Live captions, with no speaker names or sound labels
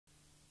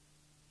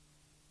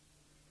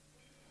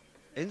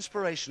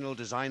Inspirational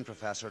design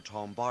professor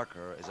Tom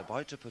Barker is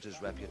about to put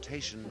his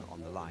reputation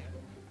on the line.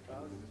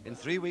 In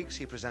 3 weeks,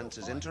 he presents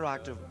his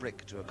interactive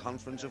brick to a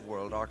conference of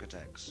world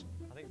architects.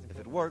 If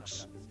it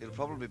works, he'll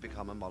probably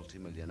become a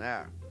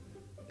multi-millionaire.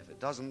 If it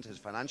doesn't, his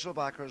financial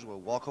backers will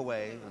walk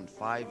away and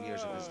 5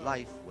 years of his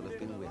life will have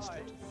been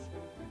wasted.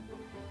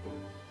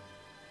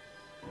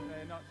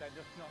 They're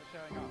just not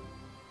showing up.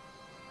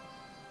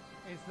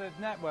 Is the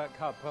network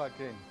hub plugged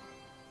in?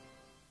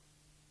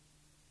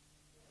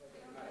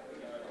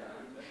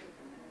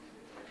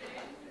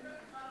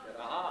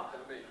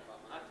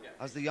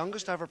 As the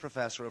youngest ever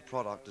professor of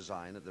product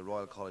design at the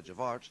Royal College of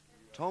Art,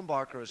 Tom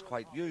Barker is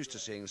quite used to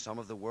seeing some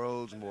of the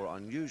world's more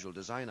unusual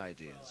design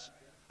ideas.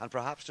 And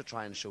perhaps to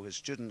try and show his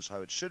students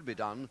how it should be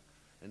done,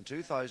 in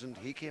 2000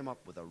 he came up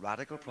with a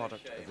radical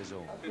product of his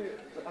own.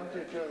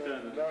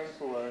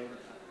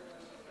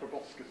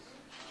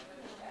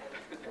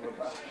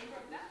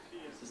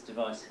 It's this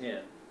device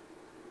here,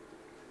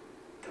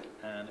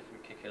 and if we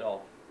kick it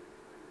off,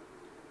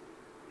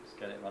 just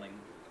get it running.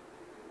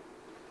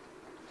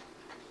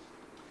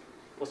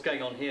 What's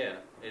going on here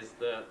is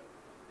that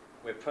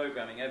we're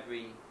programming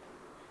every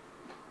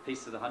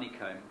piece of the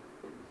honeycomb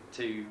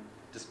to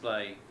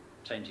display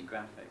changing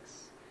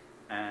graphics,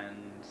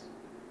 and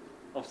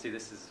obviously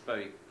this is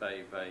very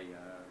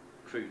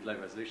crude, low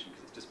resolution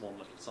because it's just one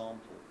little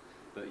sample,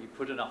 but you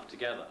put enough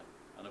together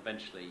and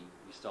eventually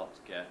you start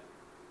to get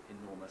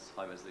enormous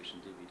high resolution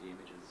DVD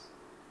images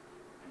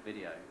and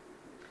video.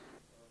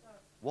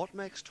 What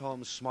makes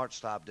Tom's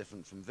SmartSlab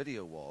different from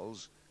video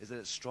walls is that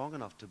it's strong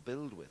enough to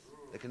build with.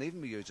 It can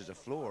even be used as a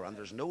floor, and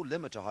there's no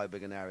limit to how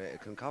big an area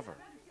it can cover.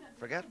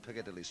 Forget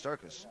Piccadilly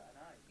Circus.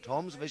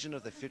 Tom's vision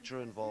of the future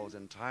involves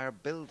entire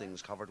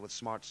buildings covered with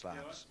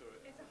SmartSlabs.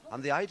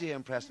 And the idea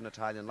impressed an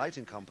Italian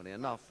lighting company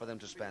enough for them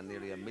to spend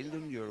nearly €1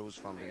 million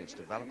funding its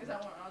development.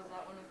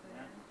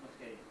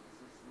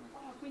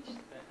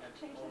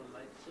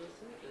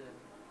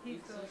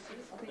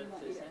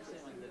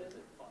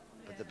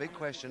 But the big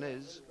question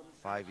is,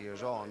 5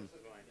 years on,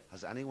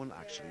 has anyone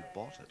actually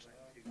bought it?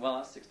 Well,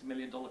 that's a $60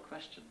 million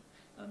question.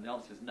 And the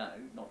answer is no,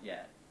 not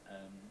yet.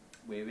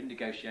 We're in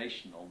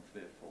negotiation on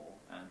 3 or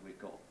 4, and we've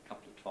got a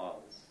couple of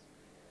trials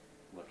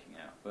working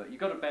out. But you've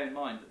got to bear in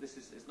mind that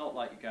it's not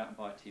like you go out and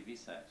buy a TV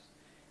set.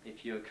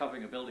 If you're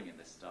covering a building in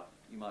this stuff,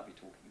 you might be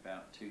talking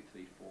about £2,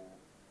 £3, £4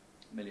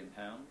 million.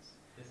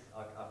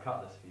 I've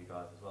cut this for you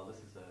guys as well. This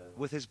is a...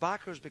 With his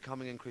backers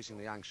becoming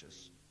increasingly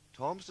anxious,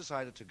 Tom's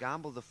decided to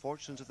gamble the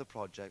fortunes of the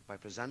project by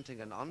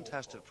presenting an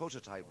untested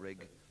prototype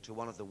rig to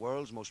one of the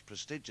world's most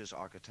prestigious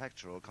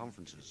architectural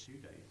conferences.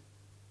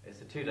 It's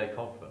a 2-day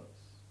conference,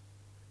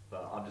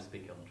 but I'm just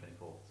speaking on the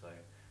 24th, so...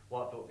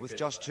 With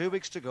just 2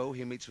 weeks to go,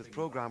 he meets with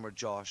programmer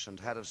Josh and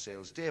head of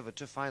sales David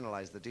to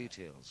finalise the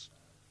details.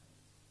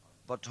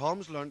 But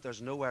Tom's learnt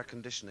there's no air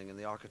conditioning in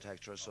the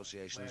Architecture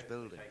Association's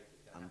building,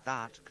 and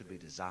that could be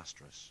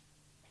disastrous.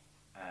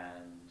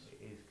 And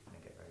it is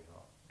going to get very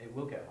hot. It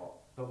will get hot.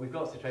 But we've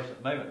got a situation at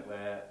the moment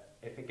where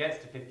if it gets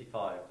to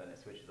 55, then it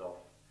switches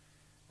off.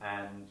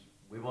 And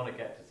we want to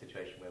get to a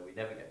situation where we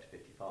never get to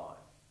 55.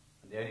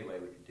 And the only way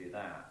we can do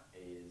that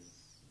is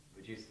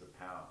reduce the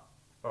power.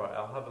 All right,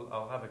 I'll have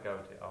a go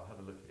at it. I'll have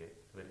a look at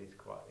it. But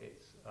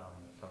it's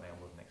something I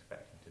wasn't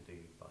expecting to do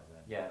by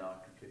then. Yeah, no, I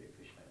completely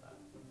appreciate that.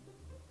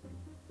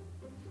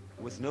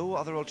 With no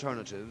other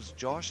alternatives,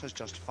 Josh has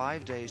just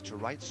 5 days to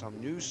write some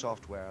new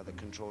software that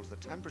controls the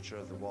temperature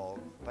of the wall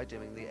by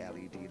dimming the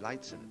LED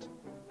lights in it.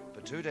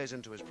 But 2 days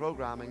into his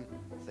programming,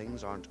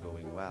 things aren't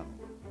going well.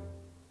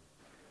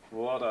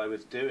 What I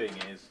was doing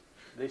is,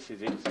 this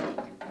is its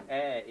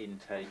air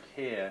intake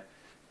here,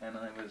 and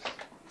I was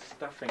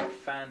stuffing a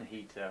fan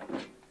heater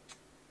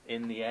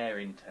in the air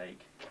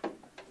intake,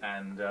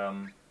 and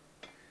then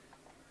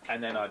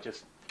I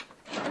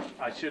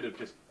should have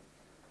just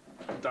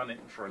done it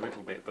for a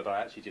little bit, but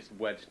I actually just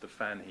wedged the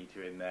fan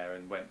heater in there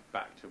and went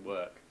back to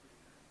work,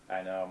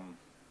 and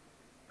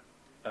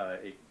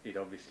it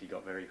obviously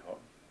got very hot.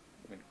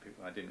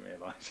 I didn't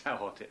realise how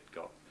hot it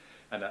got,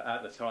 and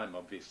at the time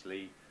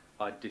obviously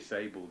I'd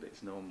disabled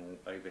its normal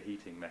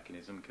overheating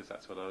mechanism because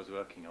that's what I was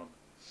working on,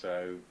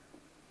 so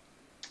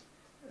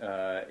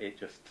it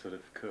just sort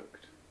of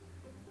cooked.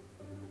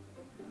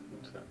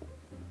 So,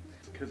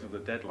 because of the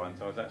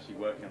deadlines, I was actually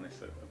working on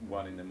this at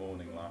 1 in the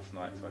morning last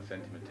night, so I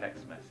sent him a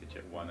text message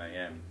at 1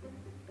 AM,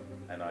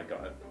 and I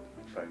got a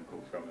phone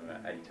call from him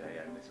at 8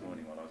 AM this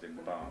morning while I was in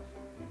the bath.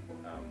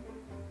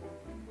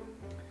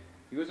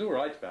 He was all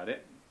right about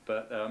it,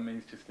 but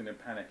he's just in a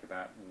panic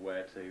about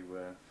where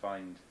to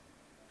find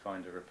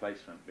a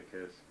replacement,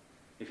 because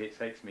if it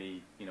takes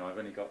me, I've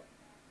only got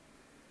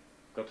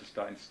to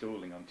start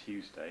installing on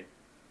Tuesday,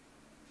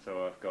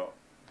 so I've got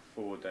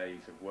 4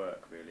 days of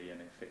work really,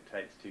 and if it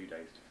takes 2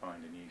 days to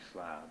find a new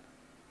slab,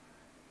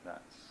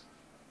 that's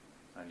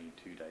only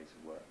 2 days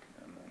of work,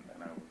 and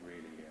then I would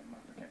really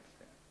up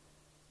against it.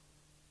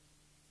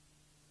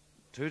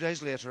 2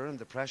 days later, and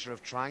the pressure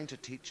of trying to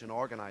teach and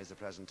organise the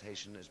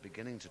presentation is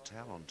beginning to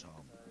tell on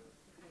Tom.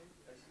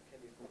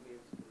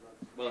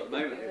 Well, at the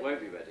moment it won't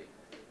be ready.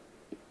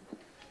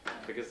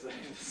 because the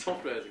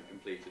software isn't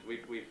completed.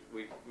 We've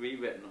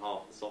rewritten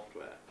half the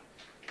software.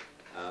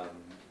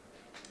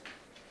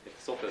 If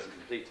the software isn't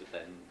completed,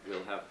 then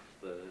we'll have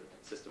the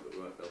system, but we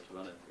won't be able to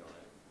run anything on it.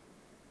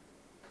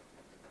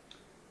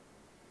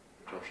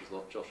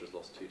 Josh has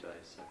lost 2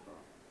 days so far.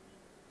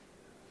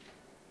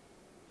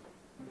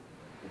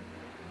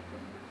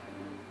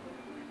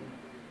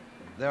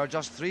 There are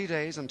just 3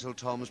 days until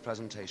Tom's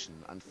presentation,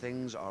 and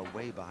things are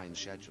way behind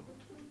schedule.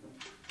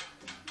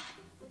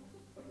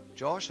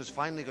 Josh has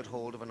finally got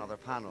hold of another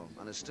panel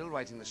and is still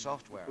writing the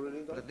software,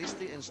 but at least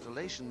the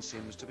installation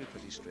seems to be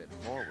pretty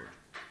straightforward.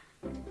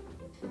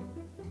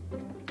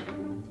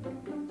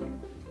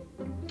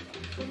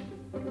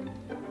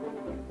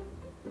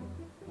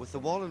 With the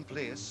wall in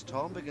place,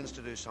 Tom begins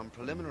to do some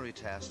preliminary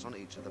tests on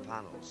each of the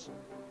panels,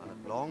 and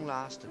at long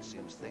last it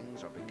seems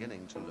things are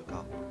beginning to look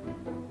up.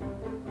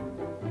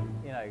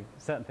 You know,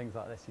 certain things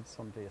like this you just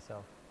want to do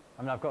yourself.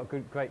 I mean, I've got a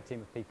great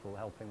team of people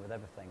helping with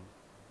everything.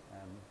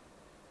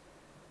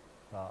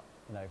 But,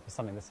 you know, for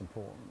something this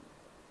important,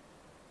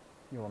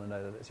 you want to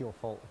know that it's your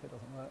fault if it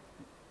doesn't work.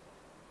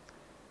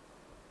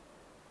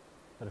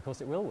 But of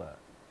course it will work.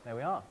 There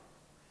we are.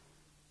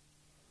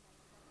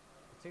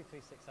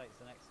 2368 is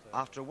the next one.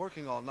 After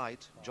working all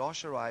night,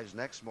 Josh arrives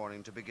next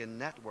morning to begin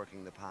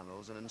networking the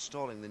panels and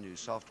installing the new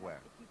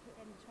software. If you put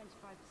any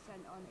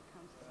 25% on, it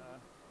counts as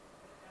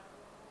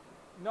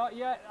Not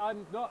yet. I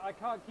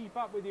can't keep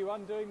up with you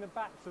undoing the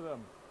backs of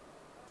them.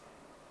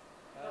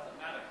 Doesn't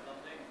matter, because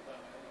I'm doing it so.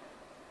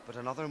 But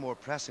another more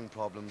pressing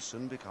problem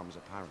soon becomes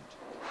apparent.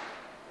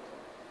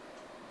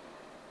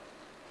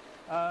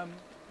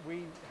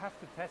 We have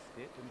to test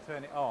it and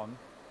turn it on,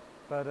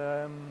 but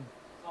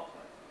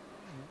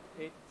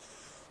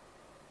it's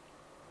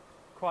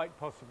quite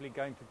possibly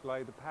going to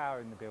blow the power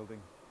in the building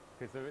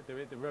because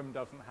the room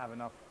doesn't have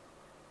enough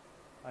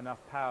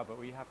power, but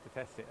we have to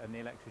test it, and the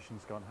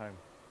electrician's gone home.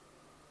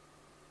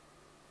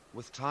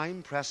 With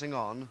time pressing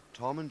on,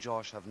 Tom and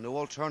Josh have no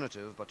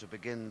alternative but to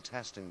begin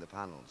testing the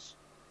panels.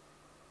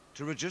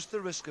 To reduce the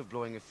risk of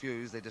blowing a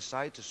fuse, they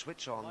decide to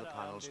switch on the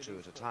panels 2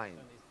 at a time.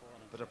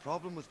 But a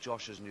problem with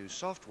Josh's new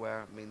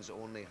software means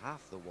only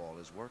half the wall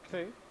is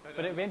working. 2,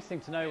 but it'd be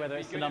interesting to know whether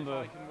it's the number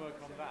of... I can work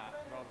on that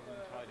rather than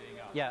tidying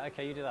up. Yeah,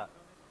 okay, you do that.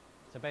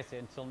 So basically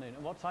until noon.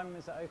 And what time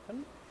is it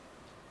open?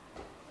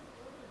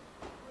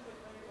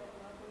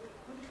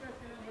 When did you guys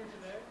get in here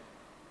today?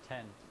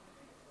 10.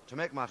 To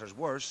make matters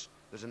worse,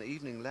 there's an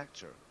evening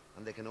lecture,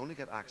 and they can only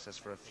get access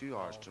for a few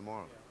hours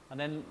tomorrow. And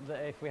then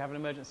if we have an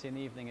emergency in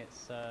the evening,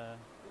 it's...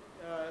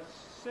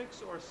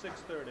 6 or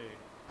 6:30.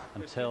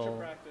 Until... There's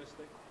practice.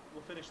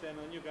 We'll finish then,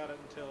 and you got it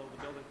until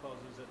the building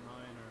closes at 9 or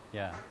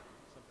Yeah. something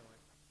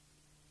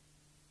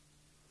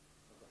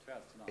like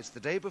that. It's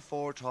the day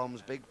before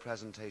Tom's big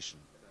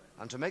presentation,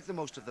 and to make the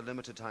most of the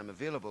limited time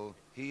available,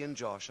 he and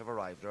Josh have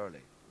arrived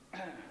early. I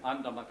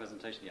haven't done my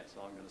presentation yet,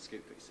 so I'm going to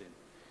scoot pretty soon.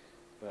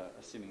 But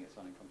assuming it's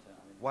running content,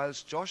 I mean...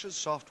 Whilst Josh's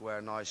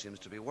software now seems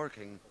to be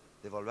working,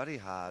 they've already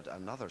had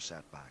another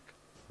setback.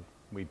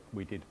 We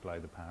did blow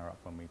the power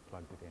up when we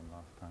plugged it in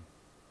last time.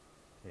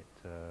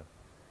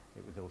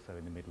 It was also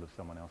in the middle of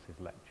someone else's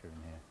lecture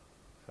in here.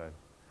 So,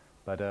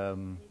 but Do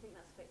you think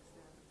that's fixed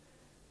now?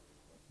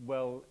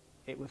 well,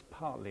 it was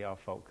partly our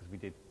fault because we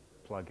did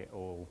plug it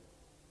all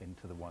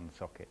into the one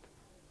socket.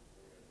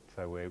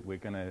 So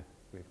we've got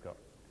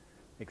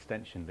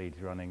extension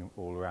leads running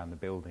all around the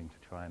building to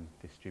try and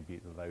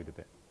distribute the load a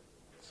bit.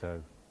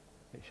 So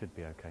it should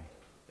be okay.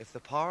 If the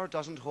power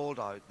doesn't hold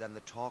out, then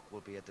the talk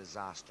will be a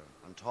disaster,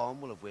 and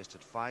Tom will have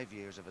wasted 5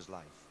 years of his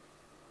life.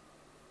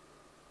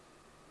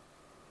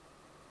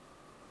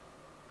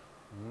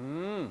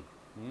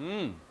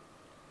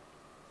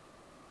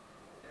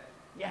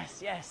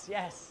 Yes, yes,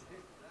 yes.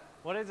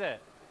 What is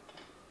it?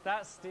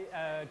 That's the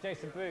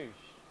Jason Bouge.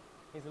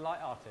 He's a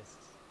light artist.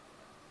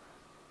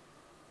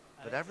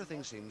 But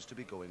everything seems to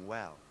be going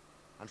well,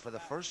 and for the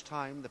first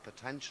time the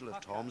potential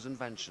of Tom's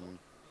invention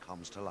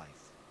comes to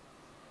life.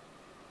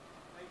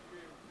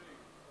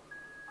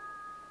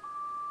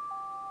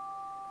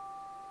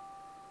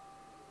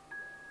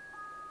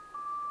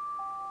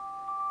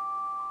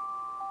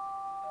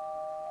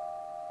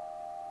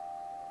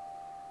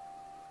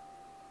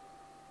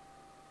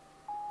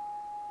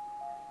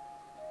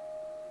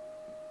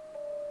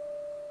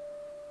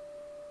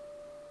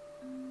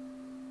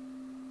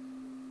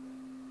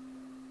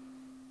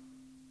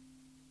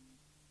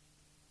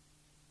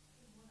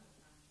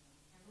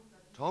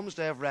 Tom's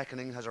day of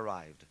reckoning has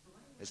arrived.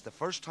 It's the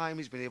first time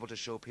he's been able to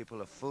show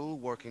people a full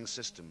working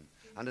system,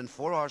 and in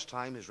 4 hours'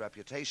 time his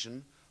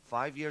reputation,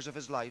 5 years of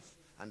his life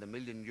and €1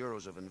 million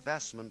of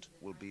investment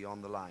will be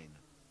on the line.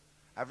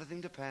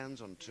 Everything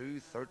depends on 2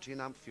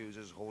 13-amp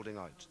fuses holding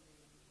out,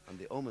 and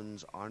the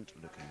omens aren't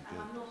looking good.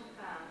 I'm not a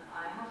fan,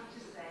 I have to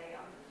say.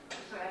 I'm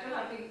sorry, I don't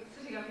like being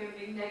sitting up here and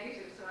being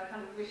negative, so I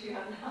kind of wish you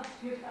hadn't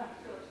asked me about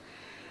it.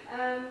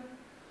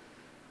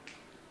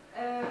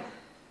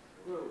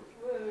 Whoa.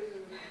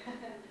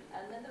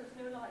 And then there was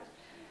no light.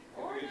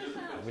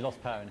 We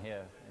lost power in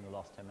here in the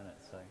last 10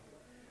 minutes, so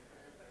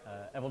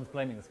everyone's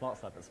blaming the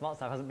SmartSlab, but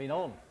SmartSlab hasn't been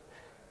on.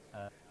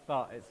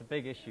 But it's a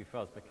big issue for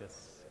us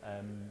because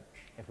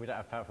if we don't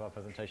have power for our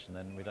presentation,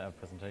 then we don't have a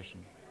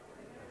presentation.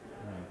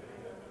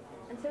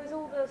 And so is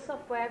all the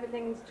software,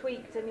 everything's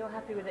tweaked and you're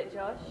happy with it,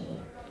 Josh?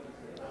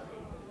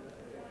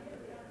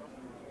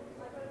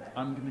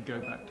 I'm going to go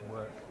back to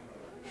work.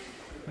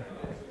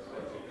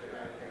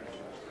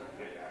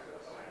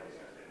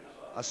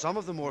 As some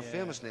of the more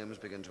famous names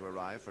begin to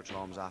arrive for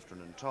Tom's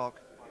afternoon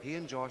talk, he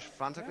and Josh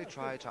frantically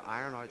try to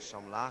iron out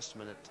some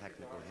last-minute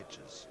technical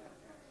hitches.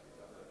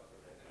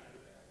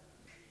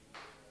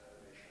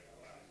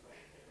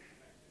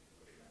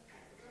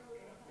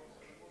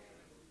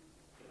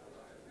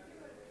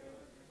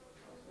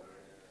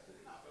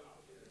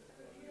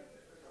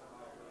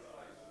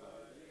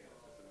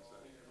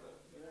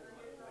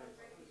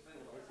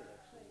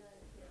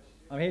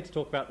 I'm here to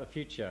talk about the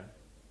future,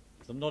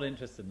 because I'm not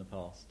interested in the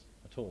past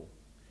at all.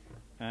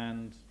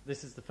 And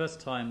this is the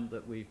first time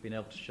that we've been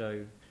able to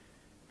show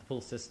the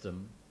full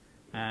system,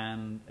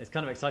 and it's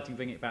kind of exciting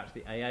bringing it back to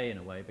the AA in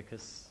a way,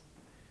 because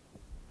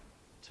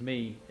to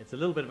me it's a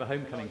little bit of a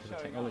homecoming for the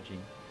technology.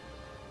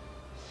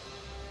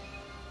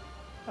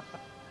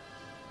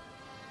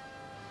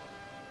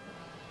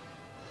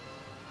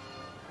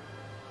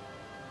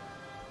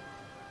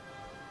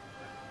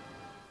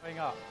 Showing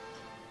up.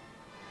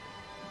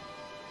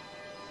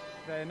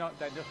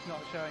 They're just not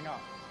showing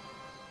up.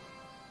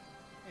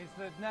 Is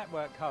the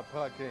network hub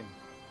plugged in?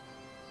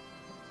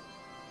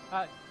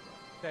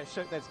 They're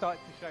starting to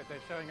show, they're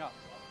showing up.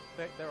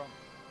 They're on.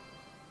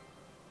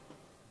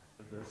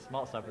 The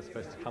SmartSlab was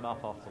supposed to come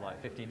up after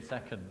like 15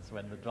 seconds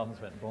when the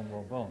drums went boom,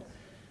 boom, boom,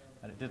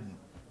 and it didn't.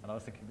 And I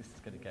was thinking, this is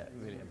going to get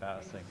really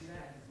embarrassing.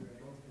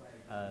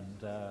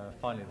 And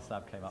finally the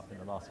slab came up in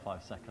the last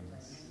 5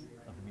 seconds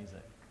of the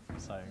music.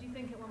 So Did you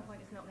think at one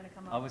point it's not going to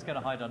come up? I was going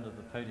to hide under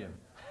the podium.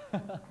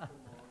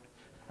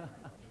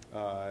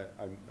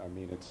 I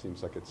mean, it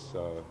seems like it's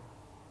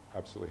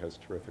absolutely has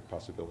terrific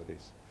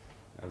possibilities.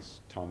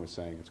 As Tom was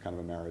saying, it's kind of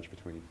a marriage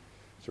between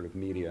sort of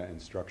media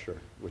and structure,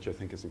 which I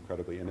think is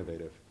incredibly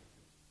innovative.